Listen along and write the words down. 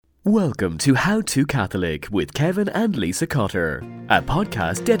Welcome to How to Catholic with Kevin and Lisa Cotter, a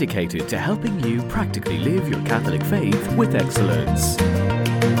podcast dedicated to helping you practically live your Catholic faith with excellence.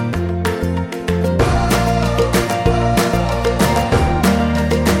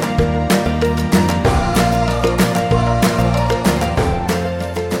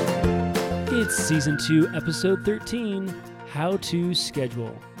 It's Season 2, Episode 13, How to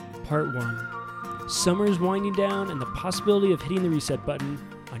Schedule, Part 1. Summer's winding down and the possibility of hitting the reset button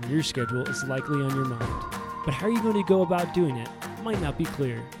on your schedule is likely on your mind. But how are you going to go about doing it might not be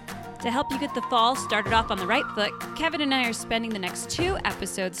clear. To help you get the fall started off on the right foot, Kevin and I are spending the next 2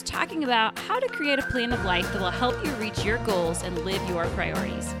 episodes talking about how to create a plan of life that will help you reach your goals and live your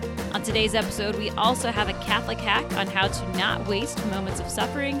priorities. On today's episode, we also have a Catholic hack on how to not waste moments of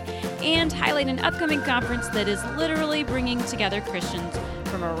suffering and highlight an upcoming conference that is literally bringing together Christians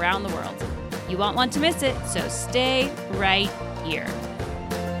from around the world. You won't want to miss it, so stay right here.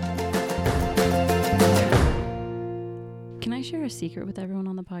 Can I share a secret with everyone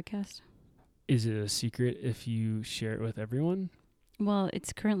on the podcast? Is it a secret if you share it with everyone? Well,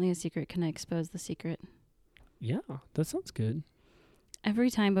 it's currently a secret. Can I expose the secret? Yeah, that sounds good. Every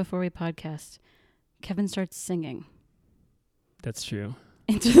time before we podcast, Kevin starts singing That's true.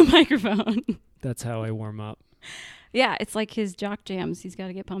 into the microphone. That's how I warm up. Yeah, it's like his jock jams. He's got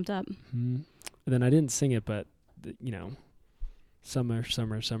to get pumped up. Mm-hmm. Then I didn't sing it, but,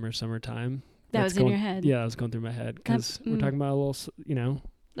 summertime. That was in your head. Yeah, I was going through my head because we're talking about a little,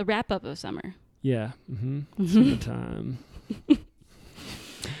 The wrap-up of summer. Yeah. Mm-hmm. Summertime.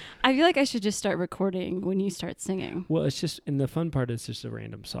 I feel like I should just start recording when you start singing. Well, it's just, and the fun part is just a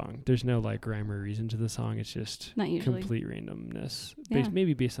random song. There's no rhyme or reason to the song. It's just Not usually. complete randomness. Yeah.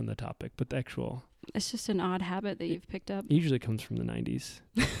 Maybe based on the topic, but the actual It's just an odd habit that you've picked up. usually comes from the 90s.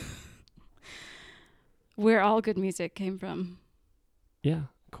 Where all good music came from. Yeah,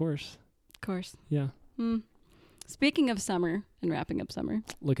 of course. Of course. Yeah. Speaking of summer and wrapping up summer.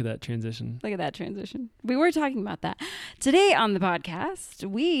 Look at that transition. Look at that transition. We were talking about that. Today on the podcast,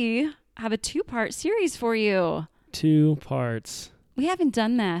 we have a 2-part series for you. 2 parts. We haven't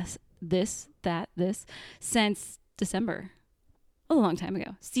done this since December. A long time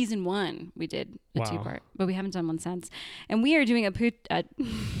ago. Season 1, we did a 2-part, but we haven't done one since. And we are doing a podcast.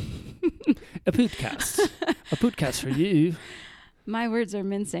 A podcast for you. My words are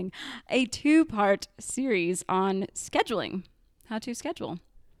mincing. A 2-part series on scheduling. How to schedule.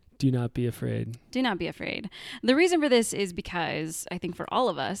 Do not be afraid. Do not be afraid. The reason for this is because I think for all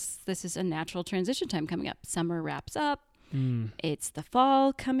of us, this is a natural transition time coming up. Summer wraps up. It's the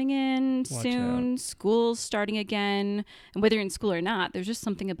fall coming in soon. School's starting again. And whether you're in school or not, there's just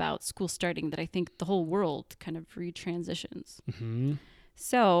something about school starting that I think the whole world kind of retransitions. Mm-hmm.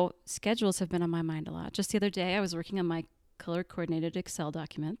 So schedules have been on my mind a lot. Just the other day, I was working on my color-coordinated Excel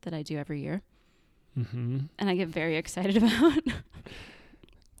document that I do every year. Mm-hmm. And I get very excited about.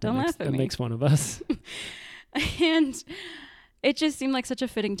 Don't laugh at me. That makes one of us. And it just seemed like such a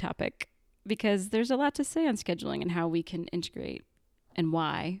fitting topic because there's a lot to say on scheduling and how we can integrate and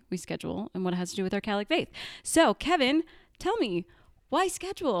why we schedule and what it has to do with our Catholic faith. So, Kevin, tell me, why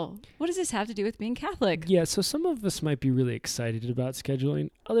schedule? What does this have to do with being Catholic? Yeah, so some of us might be really excited about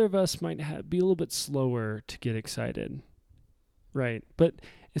scheduling. Other of us might be a little bit slower to get excited. Right. But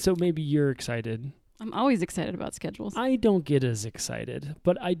so maybe you're excited. I'm always excited about schedules. I don't get as excited,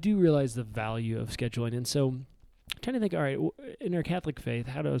 but I do realize the value of scheduling. And so I'm trying to think, all right, in our Catholic faith,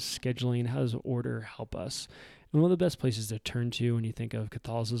 how does order help us? And one of the best places to turn to when you think of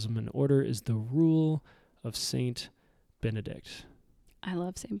Catholicism and order is the rule of Saint Benedict. I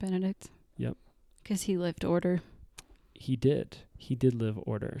love St. Benedict. Yep. Because he lived order. He did live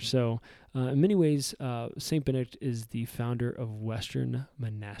order. So in many ways, St. Benedict is the founder of Western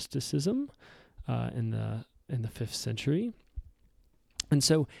monasticism in the 5th century. And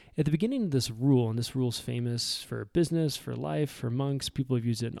so at the beginning of this rule, and this rule's famous for business, for life, for monks, people have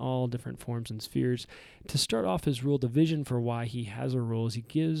used it in all different forms and spheres. To start off his rule, the vision for why he has a rule is he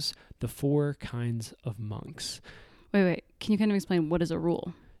gives the 4 kinds of monks. Wait. Can you kind of explain what is a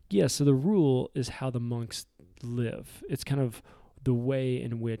rule? Yeah, so the rule is how the monks live. It's kind of the way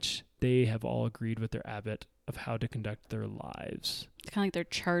in which they have all agreed with their abbot of how to conduct their lives. It's kind of like their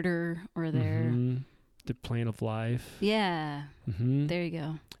charter or their... The plan of life. Yeah. Mm-hmm. There you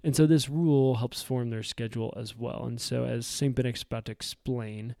go. And so this rule helps form their schedule as well. And so as St. Benedict's about to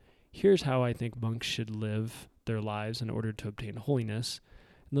explain, here's how I think monks should live their lives in order to obtain holiness.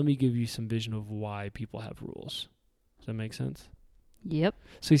 And let me give you some vision of why people have rules. Does that make sense? Yep.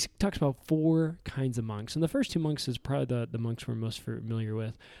 So he talks about 4 kinds of monks. And the first 2 monks is probably the monks we're most familiar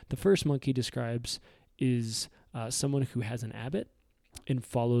with. The first monk he describes is someone who has an abbot and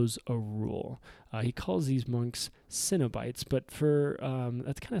follows a rule. He calls these monks Cenobites, but for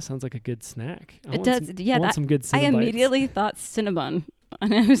that kind of sounds like a good snack. I want some good Cenobites. I immediately thought Cinnabon,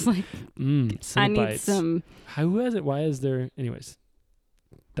 and I was like, Cenobites. I need some. Who has it? Why is there? Anyways,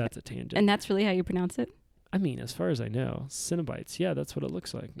 that's a tangent. And that's really how you pronounce it? I mean, as far as I know, Cenobites. Yeah, that's what it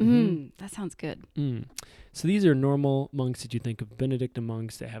looks like. That sounds good. So these are normal monks that you think of, Benedictine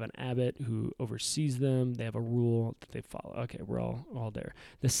monks. They have an abbot who oversees them. They have a rule that they follow. Okay, we're all there.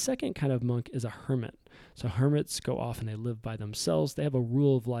 The second kind of monk is a hermit. So hermits go off and they live by themselves. They have a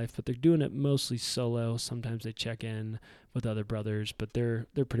rule of life, but they're doing it mostly solo. Sometimes they check in with other brothers, but they're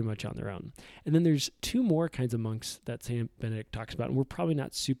pretty much on their own. And then there's two more kinds of monks that St. Benedict talks about, and we're probably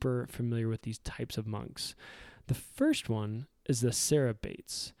not super familiar with these types of monks. The first one is the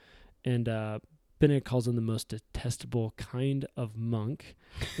Cerebates, and Benedict calls them the most detestable kind of monk.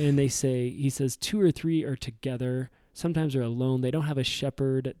 And he says 2 or 3 are together. Sometimes they're alone. They don't have a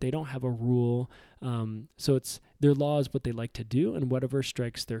shepherd. They don't have a rule. So it's their law is what they like to do, and whatever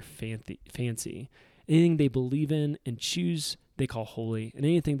strikes their fancy. Anything they believe in and choose, they call holy, and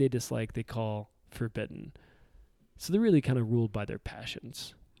anything they dislike, they call forbidden. So they're really kind of ruled by their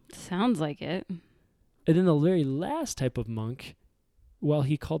passions. Sounds like it. And then the very last type of monk, while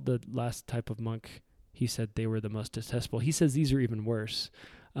he called the last type of monk, he said they were the most detestable. He says these are even worse.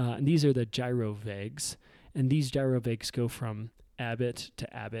 And these are the gyrovags. And these gyrovags go from abbot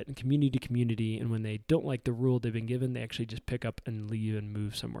to abbot and community to community. And when they don't like the rule they've been given, they actually just pick up and leave and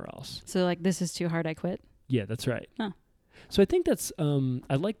move somewhere else. So like, this is too hard, I quit? Yeah, that's right. Huh. So I think that's,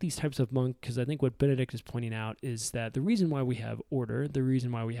 I like these types of monk because I think what Benedict is pointing out is that the reason why we have order, the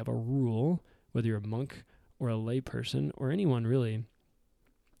reason why we have a rule, whether you're a monk or a lay person or anyone really,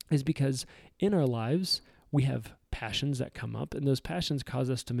 is because in our lives, we have passions that come up, and those passions cause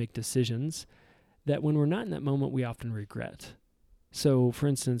us to make decisions that when we're not in that moment, we often regret. So for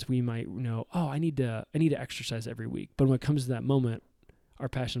instance, we might know, I need to exercise every week. But when it comes to that moment, our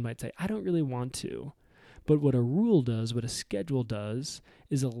passion might say, I don't really want to. But what a rule does, what a schedule does,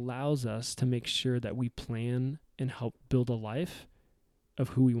 is allows us to make sure that we plan and help build a life of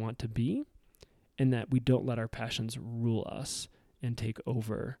who we want to be, and that we don't let our passions rule us and take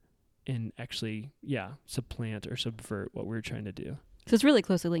over and actually, supplant or subvert what we're trying to do. So it's really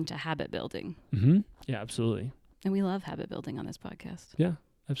closely linked to habit building. Mm-hmm. Yeah, absolutely. And we love habit building on this podcast. Yeah,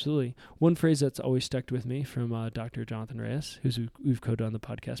 absolutely. One phrase that's always stuck with me from Dr. Jonathan Reyes, who's we've co-done on the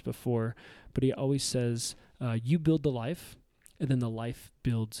podcast before, but he always says, you build the life, and then the life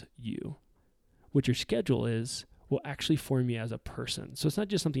builds you. What your schedule is will actually form you as a person. So it's not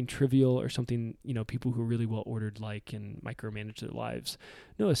just something trivial or something, people who are really well-ordered like and micromanage their lives.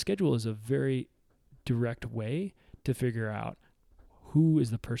 No, a schedule is a very direct way to figure out who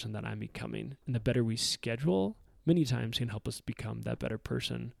is the person that I'm becoming. And the better we schedule, many times can help us become that better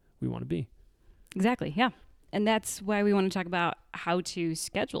person we want to be. Exactly, yeah. And that's why we want to talk about how to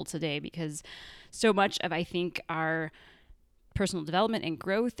schedule today, because so much of, I think, our personal development and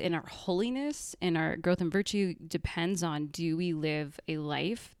growth and our holiness and our growth and virtue depends on, do we live a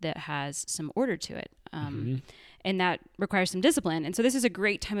life that has some order to it? And that requires some discipline. And so this is a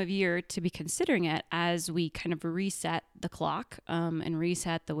great time of year to be considering it as we kind of reset the clock and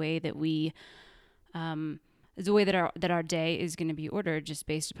reset the way that we, that our day is going to be ordered just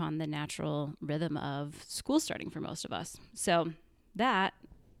based upon the natural rhythm of school starting for most of us. So that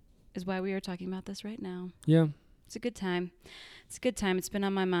is why we are talking about this right now. Yeah. It's a good time. It's a good time. It's been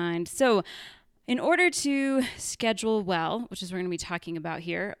on my mind. So in order to schedule well, which is what we're going to be talking about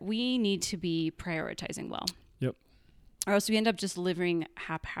here, we need to be prioritizing well. Yep. Or else we end up just living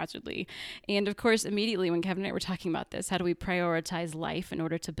haphazardly. And of course, immediately when Kevin and I were talking about this, how do we prioritize life in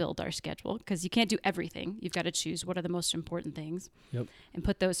order to build our schedule? Because you can't do everything. You've got to choose what are the most important things and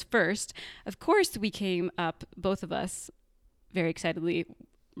put those first. Of course, we came up, both of us, very excitedly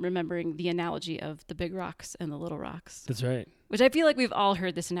remembering the analogy of the big rocks and the little rocks. That's right. Which I feel like we've all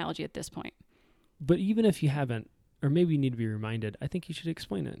heard this analogy at this point. But even if you haven't, or maybe you need to be reminded, I think you should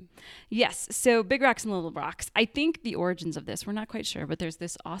explain it. Yes. So big rocks and little rocks. I think the origins of this, we're not quite sure, but there's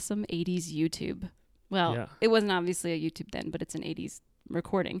this awesome 80s YouTube. Well, It wasn't obviously a YouTube then, but it's an 80s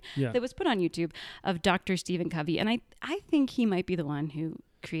recording that was put on YouTube of Dr. Stephen Covey. And I think he might be the one who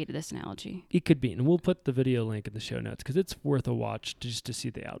created this analogy. It could be. And we'll put the video link in the show notes because it's worth a watch just to see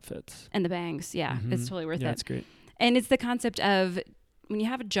the outfits. And the bangs. Yeah, it's totally worth it. That's great. And it's the concept of when you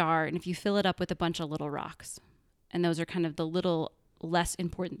have a jar and if you fill it up with a bunch of little rocks, and those are kind of the little less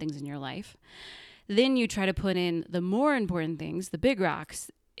important things in your life, then you try to put in the more important things, the big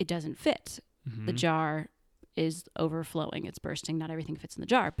rocks, it doesn't fit. The jar is overflowing. It's bursting. Not everything fits in the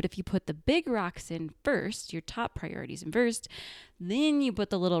jar. But if you put the big rocks in first, your top priorities in first, then you put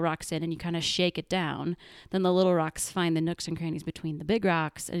the little rocks in and you kind of shake it down, then the little rocks find the nooks and crannies between the big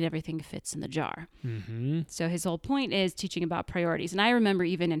rocks and everything fits in the jar. Mm-hmm. So his whole point is teaching about priorities. And I remember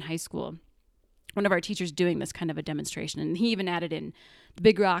even in high school, one of our teachers doing this kind of a demonstration, and he even added in the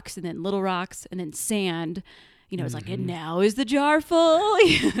big rocks and then little rocks and then sand. You know, it's like, and now is the jar full?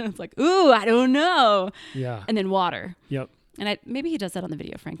 It's like, ooh, I don't know. Yeah. And then water. Yep. And maybe he does that on the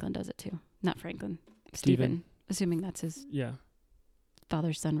video. Franklin does it too. Not Franklin. Stephen. Assuming that's his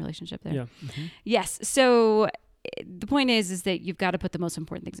father-son relationship there. Yeah. Mm-hmm. Yes. So the point is that you've got to put the most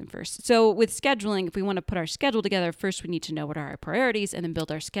important things in first. So with scheduling, if we want to put our schedule together, first we need to know what are our priorities and then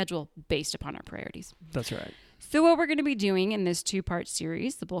build our schedule based upon our priorities. That's right. So what we're going to be doing in this 2-part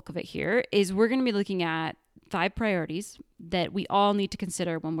series, the bulk of it here, is we're going to be looking at 5 priorities that we all need to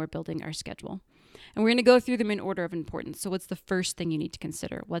consider when we're building our schedule. And we're going to go through them in order of importance. So what's the first thing you need to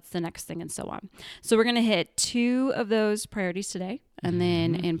consider? What's the next thing? And so on. So we're going to hit 2 of those priorities today. And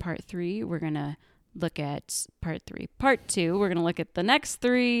then in part 3, we're going to look at part 3. Part 2, we're going to look at the next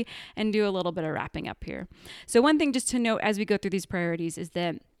 3 and do a little bit of wrapping up here. So one thing just to note as we go through these priorities is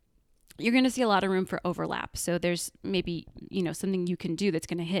that you're going to see a lot of room for overlap. So there's maybe, something you can do that's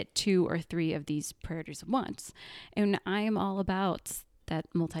going to hit 2 or 3 of these priorities at once. And I am all about that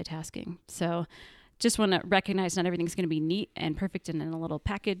multitasking. So just want to recognize not everything's going to be neat and perfect and in a little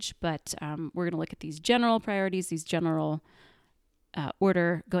package, but we're going to look at these general priorities, these general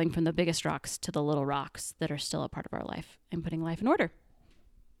order, going from the biggest rocks to the little rocks that are still a part of our life and putting life in order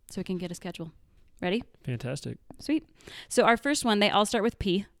so we can get a schedule. Ready? Fantastic. Sweet. So our first one, they all start with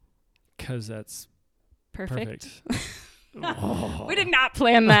P. Because that's perfect. Oh. We did not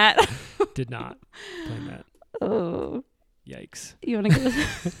plan that. Did not plan that. Oh. Yikes. You want to give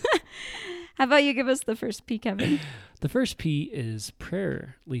us... How about you give us the first P, Kevin? The first P is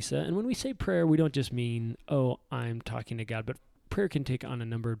prayer, Lisa. And when we say prayer, we don't just mean, I'm talking to God, but prayer can take on a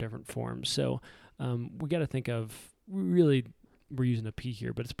number of different forms. So we got to think of, really, we're using a P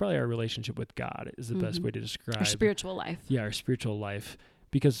here, but it's probably our relationship with God is the best way to describe. Our spiritual life. Yeah, our spiritual life.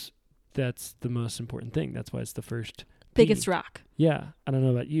 Because that's the most important thing. That's why it's the first biggest P. rock. Yeah. I don't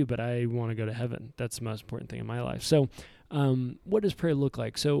know about you, but I want to go to heaven. That's the most important thing in my life. So what does prayer look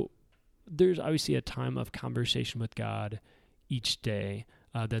like? So there's obviously a time of conversation with God each day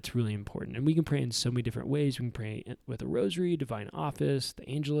that's really important. And we can pray in so many different ways. We can pray with a rosary, divine office, the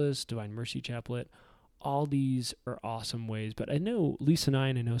Angelus, divine mercy chaplet. All these are awesome ways. But I know Lisa and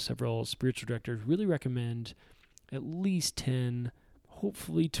I know several spiritual directors really recommend at least 10,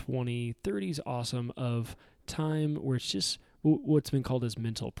 hopefully 20, 30 is awesome, of time where it's just what's been called as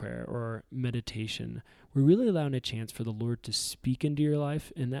mental prayer or meditation. We're really allowing a chance for the Lord to speak into your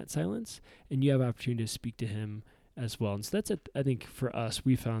life in that silence, and you have opportunity to speak to him as well. And so that's, I think for us,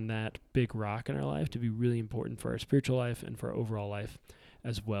 we found that big rock in our life to be really important for our spiritual life and for our overall life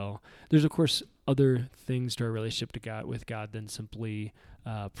as well. There's, of course, other things to our relationship with God than simply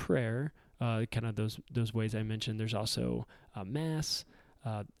prayer. Kind of those ways I mentioned. There's also Mass,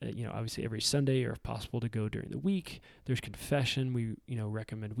 obviously every Sunday, or if possible to go during the week. There's confession. We,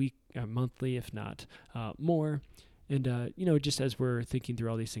 recommend monthly, if not more. And, just as we're thinking through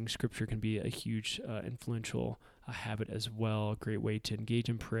all these things, Scripture can be a huge influential habit as well. A great way to engage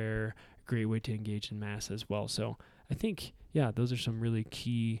in prayer, a great way to engage in Mass as well. So I think, those are some really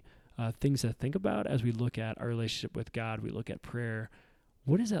key things to think about as we look at our relationship with God. We look at prayer.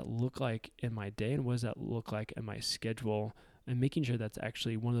 What does that look like in my day, and what does that look like in my schedule, and making sure that's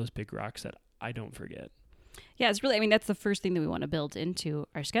actually one of those big rocks that I don't forget. Yeah, it's really, that's the first thing that we want to build into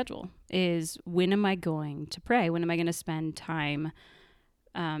our schedule is, when am I going to pray? When am I going to spend time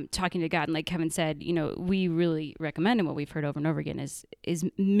talking to God? And like Kevin said, we really recommend, and what we've heard over and over again is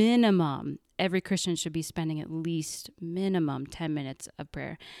minimum. Every Christian should be spending at least minimum 10 minutes of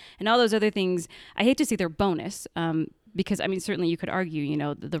prayer. And all those other things, I hate to say they're bonus, because certainly you could argue,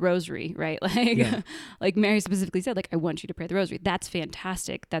 the rosary, right? Like Mary specifically said, I want you to pray the rosary. That's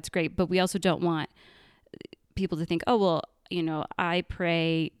fantastic. That's great. But we also don't want people to think, I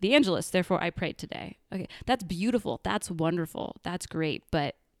pray the Angelus, therefore I prayed today. Okay, that's beautiful. That's wonderful. That's great.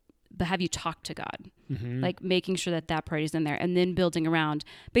 But have you talked to God? Mm-hmm. Making sure that priority is in there, and then building around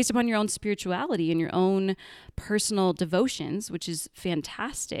based upon your own spirituality and your own personal devotions, which is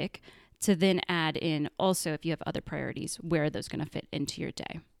fantastic, to then add in also, if you have other priorities, where are those going to fit into your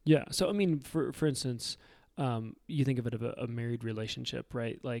day? Yeah. So, for instance, you think of it of a married relationship,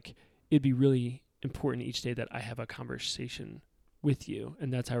 right? It'd be really important each day that I have a conversation with you,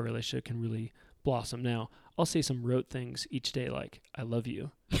 and that's how a relationship can really blossom. Now, I'll say some rote things each day, like, I love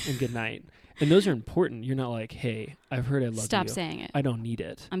you and good night. And those are important. You're not like, hey, I've heard I love you. Stop saying it. I don't need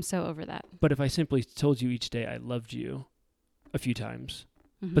it. I'm so over that. But if I simply told you each day I loved you a few times,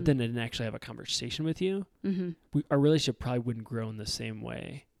 Mm-hmm. but then didn't actually have a conversation with you, our relationship probably wouldn't grow in the same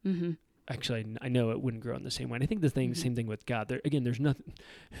way. Mm-hmm. Actually, I know it wouldn't grow in the same way. And I think same thing with God. There's nothing.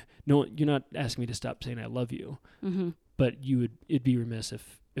 No, you're not asking me to stop saying I love you, but it'd be remiss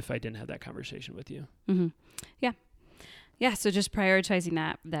if I didn't have that conversation with you. Yeah. So just prioritizing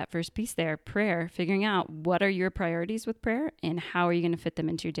that first piece there, prayer, figuring out what are your priorities with prayer and how are you going to fit them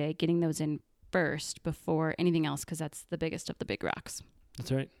into your day, getting those in first before anything else, because that's the biggest of the big rocks.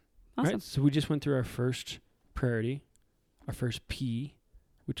 That's right. Awesome. All right. So we just went through our first priority, our first P,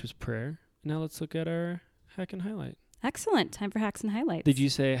 which was prayer. Now let's look at our hack and highlight. Excellent. Time for hacks and highlights. Did you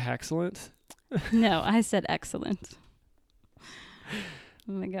say hacksilent? No, I said excellent.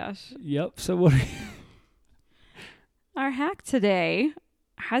 Oh my gosh. Yep. So what? Our hack today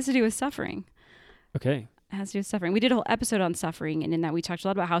has to do with suffering. Okay. It has to do with suffering. We did a whole episode on suffering, and in that we talked a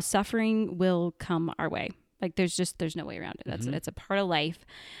lot about how suffering will come our way. Like there's no way around it. It's a part of life.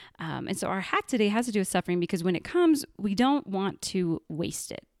 And so our hack today has to do with suffering, because when it comes, we don't want to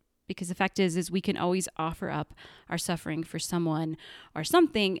waste it. Because the fact is we can always offer up our suffering for someone or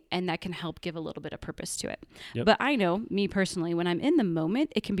something, and that can help give a little bit of purpose to it. Yep. But I know, me personally, when I'm in the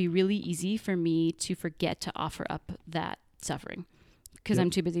moment, it can be really easy for me to forget to offer up that suffering, because I'm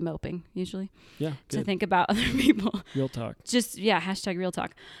too busy moping usually. Yeah. To Good. think about other people. Real talk. Just, hashtag real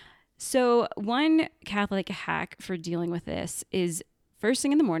talk. So one Catholic hack for dealing with this is first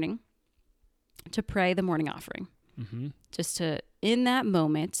thing in the morning to pray the morning offering. Mm-hmm. Just to, in that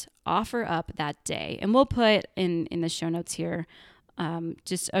moment, offer up that day. And we'll put in the show notes here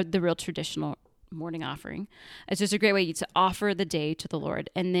the real traditional morning offering. It's just a great way to offer the day to the Lord.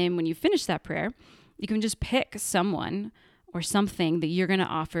 And then when you finish that prayer, you can just pick someone or something that you're going to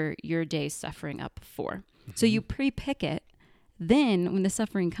offer your day's suffering up for. Mm-hmm. So you pre-pick it. Then when the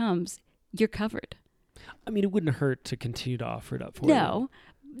suffering comes, you're covered. I mean, it wouldn't hurt to continue to offer it up for No,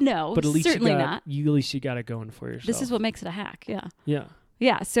 but at least certainly not. At least you got it going for yourself. This is what makes it a hack. Yeah. Yeah.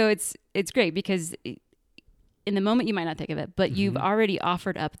 Yeah. So it's great because in the moment you might not think of it, but you've already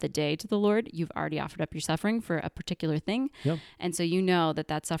offered up the day to the Lord. You've already offered up your suffering for a particular thing. Yep. And so you know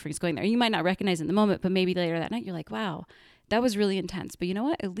that suffering is going there. You might not recognize it in the moment, but maybe later that night you're like, wow, that was really intense. But you know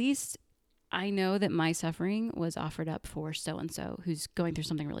what? At least I know that my suffering was offered up for so-and-so who's going through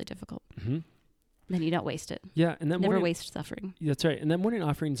something really difficult. Mm-hmm. Then you don't waste it. Yeah. And that never waste suffering. That's right. And that morning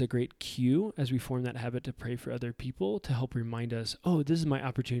offering is a great cue as we form that habit to pray for other people, to help remind us, oh, this is my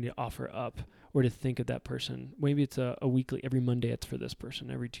opportunity to offer up or to think of that person. Maybe it's a weekly, every Monday it's for this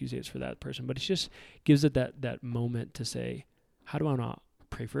person, every Tuesday it's for that person. But it just gives it that moment to say, how do I not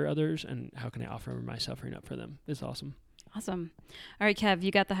pray for others and how can I offer my suffering up for them? It's awesome. Awesome. All right, Kev,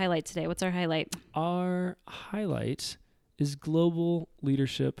 you got the highlight today. What's our highlight? Our highlight is Global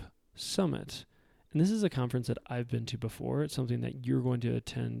Leadership Summit. And this is a conference that I've been to before. It's something that you're going to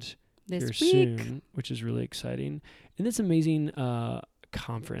attend this here week soon, which is really exciting. And it's an amazing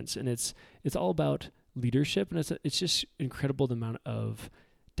conference, and it's all about leadership, and it's just incredible the amount of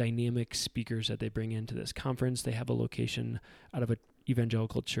dynamic speakers that they bring into this conference. They have a location out of an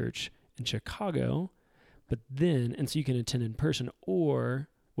evangelical church in Chicago, and so you can attend in person, or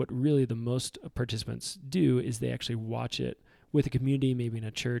what really the most participants do is they actually watch it with a community, maybe in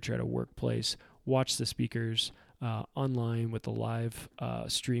a church or at a workplace, watch the speakers online with the live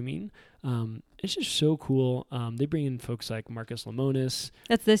streaming. It's just so cool. They bring in folks like Marcus Lemonis.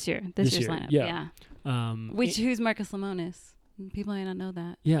 That's this year's lineup. Yeah. Who's Marcus Lemonis? People might not know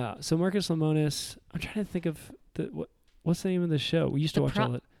that. Yeah. So Marcus Lemonis, I'm trying to think of what's the name of the show? We used to watch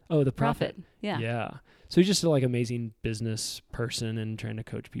all that. Oh, The Prophet. Yeah. Yeah. So he's just like amazing business person and trying to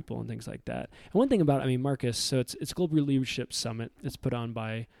coach people and things like that. And one thing about, Marcus, so it's Global Leadership Summit. It's put on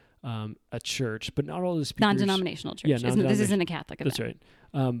by a church, but not all the speakers. Non-denominational church. Yeah, this isn't a Catholic event. That's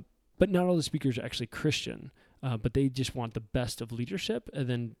right. But not all the speakers are actually Christian, but they just want the best of leadership and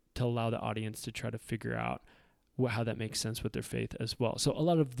then to allow the audience to try to figure out how that makes sense with their faith as well. So a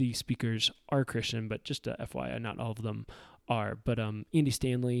lot of the speakers are Christian, but just a FYI, not all of them are. But Andy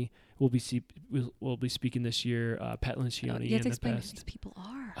Stanley will be speaking this year. Pat Lencioni you have to in the explain past. who these people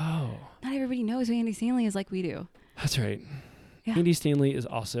are. Oh, not everybody knows who Andy Stanley is like we do. That's right. Yeah. Andy Stanley is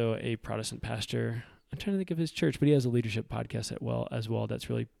also a Protestant pastor. I'm trying to think of his church, but he has a leadership podcast as well. That's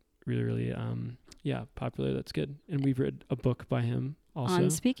really, really, really, popular. That's good. And we've read a book by him also. On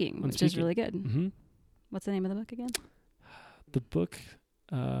speaking, which is really good. Mm-hmm. What's the name of the book again? The book,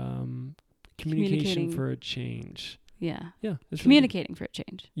 Communication for a Change. Yeah. It's really good. Communicating for a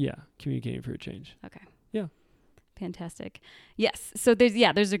change. Yeah. Communicating for a change. Okay. Yeah. Fantastic. Yes. So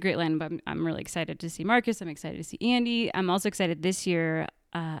there's a great line, but I'm really excited to see Marcus. I'm excited to see Andy. I'm also excited this year.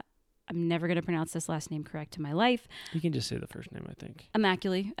 I'm never going to pronounce this last name correct in my life. You can just say the first name, I think.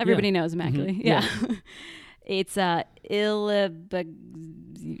 Immaculate. Everybody knows Immaculate. Mm-hmm. Yeah. It's something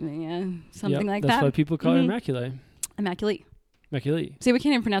like that. That's why people call her Immaculate. Immaculate. Immaculate. See, we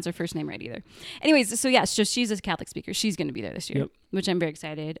can't even pronounce her first name right either. Anyways, so yes, so she's a Catholic speaker. She's going to be there this year, which I'm very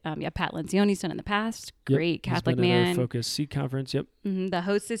excited. Pat Lencioni's done in the past. Great Catholic man. At our Focus Seek conference. Yep. Mm-hmm. The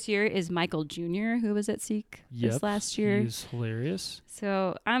host this year is Michael Jr., who was at Seek this last year. He's hilarious.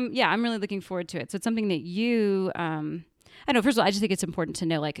 So I'm really looking forward to it. So it's something that you, I know, first of all, I just think it's important to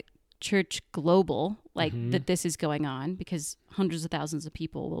know, like, Church Global, like that this is going on, because hundreds of thousands of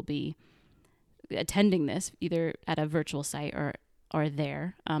people will be attending this either at a virtual site or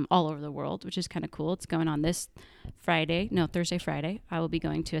there all over the world, which is kind of cool. It's going on this Thursday, Friday. I will be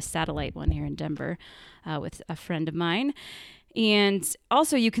going to a satellite one here in Denver with a friend of mine. And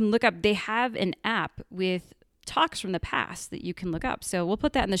also you can look up, they have an app with talks from the past that you can look up. So we'll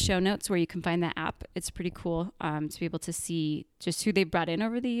put that in the show notes where you can find that app. It's pretty cool to be able to see just who they brought in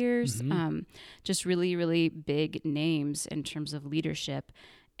over the years. Just really, really big names in terms of leadership,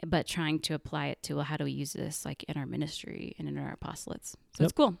 but trying to apply it to, well, how do we use this like in our ministry and in our apostolates? So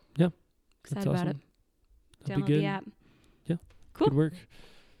it's cool. Yeah. Excited about it. That'll Download be good. the app. Yeah. Cool. Good work.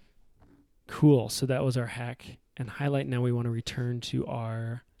 Cool. So that was our hack and highlight. Now we want to return to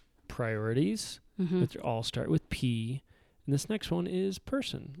our priorities, which all start with P. And this next one is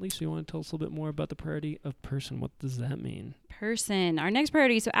person. Lisa, you want to tell us a little bit more about the priority of person? What does that mean? Person. Our next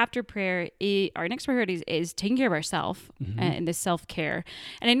priority, so after prayer, our next priority is taking care of ourselves and the self-care.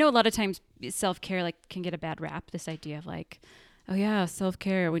 And I know a lot of times self-care like can get a bad rap, this idea of like, oh yeah,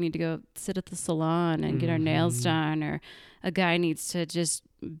 self-care, we need to go sit at the salon and get our nails done, or a guy needs to just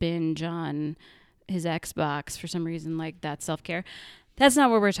binge on his Xbox for some reason, like that's self-care. That's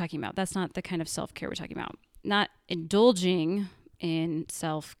not what we're talking about. That's not the kind of self-care we're talking about. Not indulging in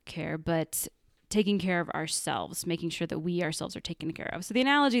self-care, but taking care of ourselves, making sure that we ourselves are taken care of. So the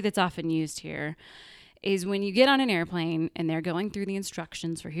analogy that's often used here is when you get on an airplane and they're going through the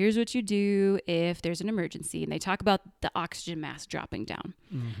instructions for here's what you do if there's an emergency, and they talk about the oxygen mask dropping down.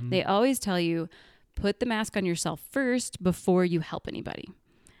 They always tell you, put the mask on yourself first before you help anybody.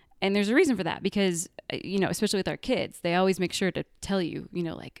 And there's a reason for that, because, you know, especially with our kids, they always make sure to tell you, you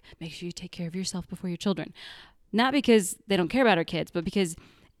know, like, make sure you take care of yourself before your children. Not because they don't care about our kids, but because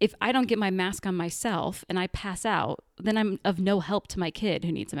if I don't get my mask on myself and I pass out, then I'm of no help to my kid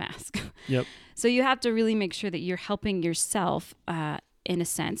who needs a mask. Yep. So you have to really make sure that you're helping yourself in a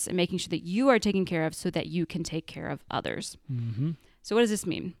sense, and making sure that you are taken care of so that you can take care of others. So what does this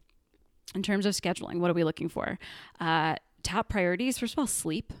mean? In terms of scheduling, what are we looking for? Top priorities, first of all,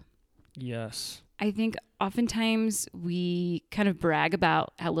 sleep. Yes. I think oftentimes we kind of brag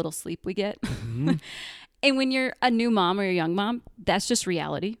about how little sleep we get. And when you're a new mom or a young mom, that's just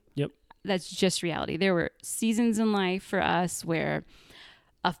reality. Yep. That's just reality. There were seasons in life for us where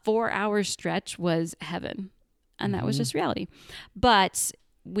a 4-hour stretch was heaven, and that was just reality. But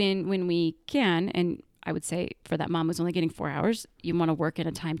when we can, and I would say for that mom who's only getting 4 hours, you want to work in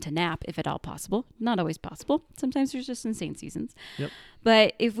a time to nap if at all possible. Not always possible. Sometimes there's just insane seasons. Yep.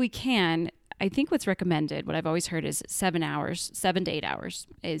 But if we can, I think what's recommended, what I've always heard is 7 to 8 hours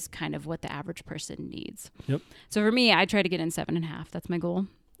is kind of what the average person needs. Yep. So for me, I try to get in 7.5. That's my goal.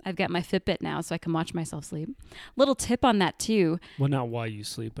 I've got my Fitbit now so I can watch myself sleep. Little tip on that too. Well, not while you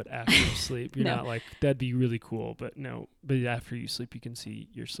sleep, but after you sleep. You're No. not like, that'd be really cool, but no. But after you sleep, you can see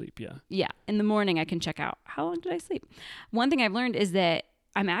your sleep, yeah. Yeah. In the morning, I can check out how long did I sleep. One thing I've learned is that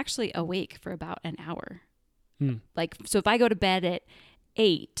I'm actually awake for about an hour. Like, so if I go to bed at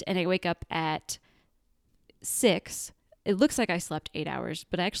 8 and I wake up at 6, it looks like I slept 8 hours,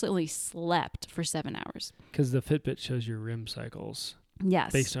 but I actually only slept for 7 hours. Because the Fitbit shows your REM cycles.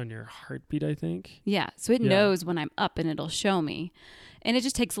 Yes. Based on your heartbeat, I think. Yeah. So it knows when I'm up and it'll show me. And it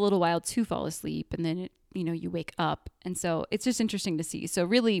just takes a little while to fall asleep, and then it, you know, you wake up. And so it's just interesting to see. So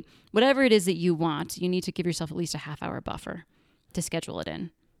really, whatever it is that you want, you need to give yourself at least a half-hour buffer to schedule it in.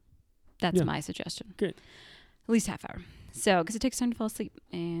 That's my suggestion. Good. At least half hour. So, because it takes time to fall asleep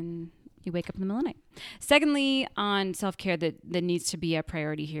and you wake up in the middle of the night. Secondly, on self-care that needs to be a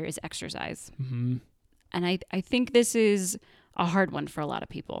priority here is exercise. And I think this is a hard one for a lot of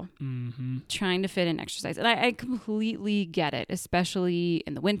people, trying to fit in exercise. And I completely get it, especially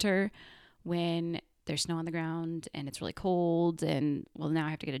in the winter when there's snow on the ground and it's really cold, and well, now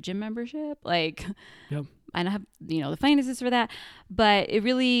I have to get a gym membership. Like, I don't have, you know, the finances for that. But it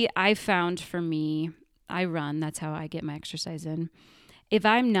really, I found for me, I run. That's how I get my exercise in. If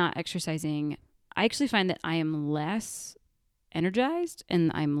I'm not exercising, I actually find that I am less energized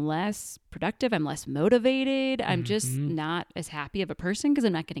and I'm less productive. I'm less motivated. I'm just not as happy of a person because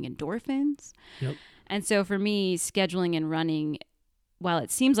I'm not getting endorphins. Yep. And so for me, scheduling and running, while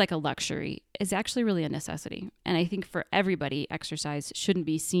it seems like a luxury, is actually really a necessity. And I think for everybody, exercise shouldn't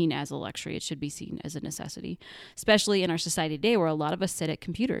be seen as a luxury. It should be seen as a necessity, especially in our society today where a lot of us sit at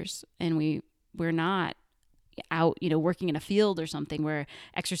computers and we're not out, working in a field or something where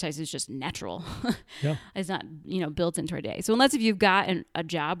exercise is just natural. Yeah. It's not, built into our day. So unless if you've got a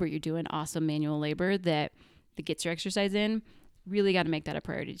job where you're doing awesome manual labor that gets your exercise in, really got to make that a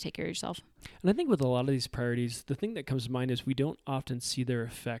priority to take care of yourself. And I think with a lot of these priorities, the thing that comes to mind is we don't often see their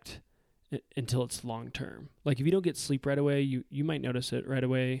effect until it's long term. Like if you don't get sleep right away, you might notice it right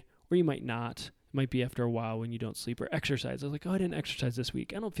away, or you might not. It might be after a while when you don't sleep. Or exercise. I was like, I didn't exercise this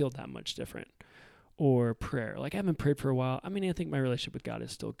week. I don't feel that much different. Or prayer. Like I haven't prayed for a while. I mean, I think my relationship with God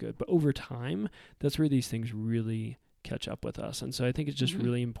is still good. But over time, that's where these things really catch up with us. And so I think it's just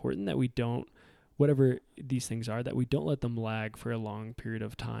really important that we don't, whatever these things are, that we don't let them lag for a long period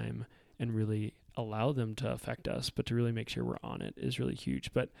of time and really allow them to affect us, but to really make sure we're on it is really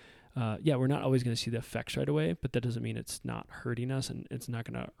huge. But we're not always going to see the effects right away, but that doesn't mean it's not hurting us, and it's not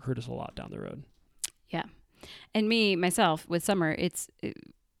going to hurt us a lot down the road. Yeah. And myself, with summer, it's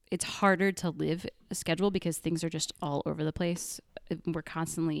harder to live a schedule because things are just all over the place. We're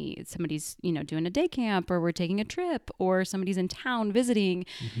constantly, somebody's, doing a day camp, or we're taking a trip, or somebody's in town visiting.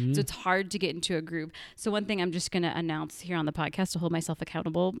 So it's hard to get into a groove. So one thing I'm just going to announce here on the podcast to hold myself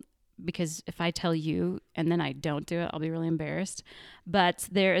accountable, because if I tell you and then I don't do it, I'll be really embarrassed. But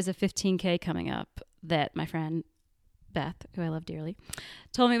there is a 15K coming up that my friend Beth, who I love dearly,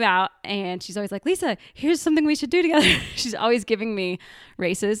 told me about, and she's always like, Lisa, here's something we should do together. She's always giving me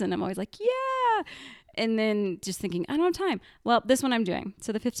races, and I'm always like, yeah. And then just thinking, I don't have time. Well, this one I'm doing.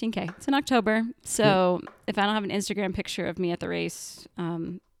 So the 15K, it's in October. So if I don't have an Instagram picture of me at the race,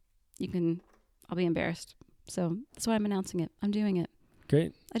 I'll be embarrassed. So that's why I'm announcing it. I'm doing it.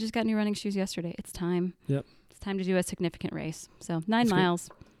 Great. I just got new running shoes yesterday. It's time. Yep. It's time to do a significant race. So 9 miles.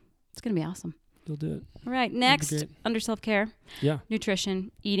 Great. It's going to be awesome. You'll do it. All right. Next, under self-care. Yeah.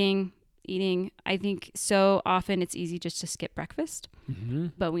 Nutrition, eating. I think so often it's easy just to skip breakfast,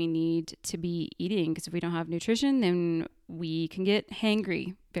 but we need to be eating, because if we don't have nutrition, then we can get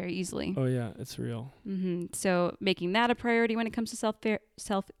hangry very easily. Oh yeah, it's real. So making that a priority when it comes to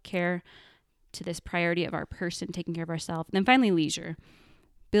self-care, to this priority of our person taking care of ourselves. And then finally, leisure,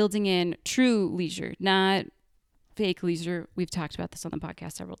 building in true leisure, not fake leisure. We've talked about this on the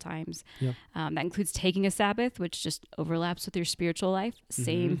podcast several times. Yeah. That includes taking a Sabbath, which just overlaps with your spiritual life.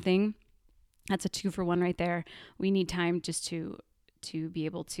 Same thing. That's a 2-for-1 right there. We need time just to be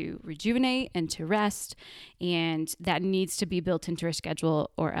able to rejuvenate and to rest. And that needs to be built into our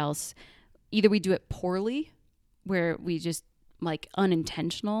schedule, or else either we do it poorly, where we just like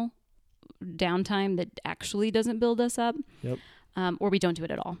unintentional downtime that actually doesn't build us up. Yep. Or we don't do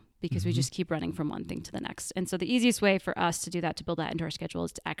it at all, because we just keep running from one thing to the next. And so the easiest way for us to do that, to build that into our schedule,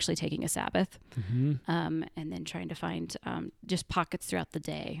 is to actually taking a Sabbath, and then trying to find just pockets throughout the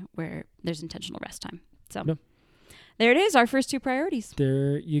day where there's intentional rest time. So there it is, our first 2 priorities.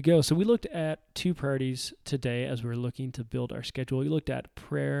 There you go. So we looked at 2 priorities today as we're looking to build our schedule. We looked at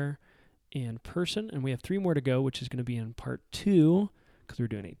prayer and person, and we have 3 more to go, which is going to be in part 2, because we're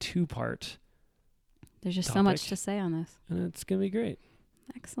doing a 2-part There's just topic. So much to say on this. And it's going to be great.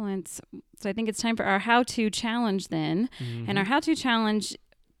 Excellent. So I think it's time for our how-to challenge then. And our how-to challenge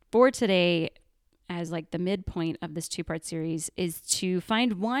for today, as like the midpoint of this 2-part series, is to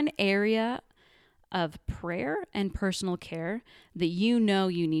find one area of prayer and personal care that you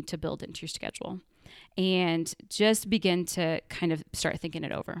need to build into your schedule. And just begin to kind of start thinking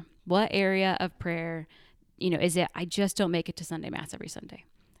it over. What area of prayer, is it, I just don't make it to Sunday Mass every Sunday.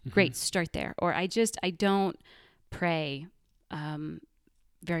 Great, start there. Or I don't pray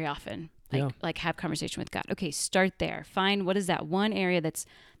very often, like have conversation with God. Okay, start there. Find what is that one area that's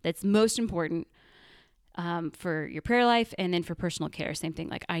most important for your prayer life, and then for personal care, same thing.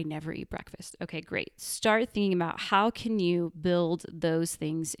 Like, I never eat breakfast. Okay, great. Start thinking about how can you build those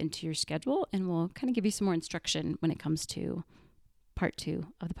things into your schedule, and we'll kind of give you some more instruction when it comes to part 2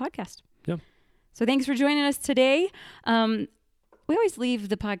 of the podcast. Yeah. So thanks for joining us today. We always leave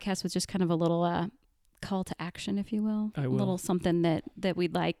the podcast with just kind of a little call to action, if you will. I will. A little something that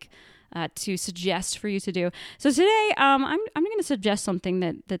we'd like to suggest for you to do. So today, I'm going to suggest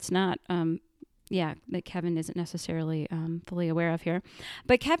something that's not, that Kevin isn't necessarily fully aware of here.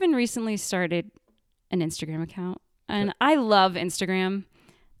 But Kevin recently started an Instagram account, and I love Instagram.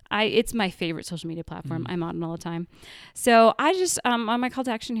 It's my favorite social media platform. I'm on it all the time. So I just, my call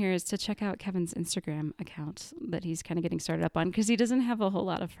to action here is to check out Kevin's Instagram account that he's kind of getting started up on, because he doesn't have a whole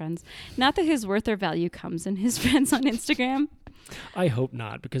lot of friends. Not that his worth or value comes in his friends on Instagram. I hope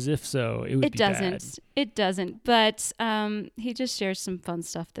not, because if so, it would be bad. It doesn't. But he just shares some fun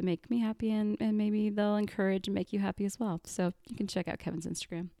stuff that make me happy, and maybe they'll encourage and make you happy as well. So you can check out Kevin's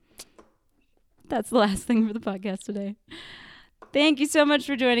Instagram. That's the last thing for the podcast today. Thank you so much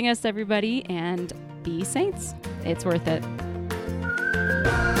for joining us, everybody, and be saints. It's worth it.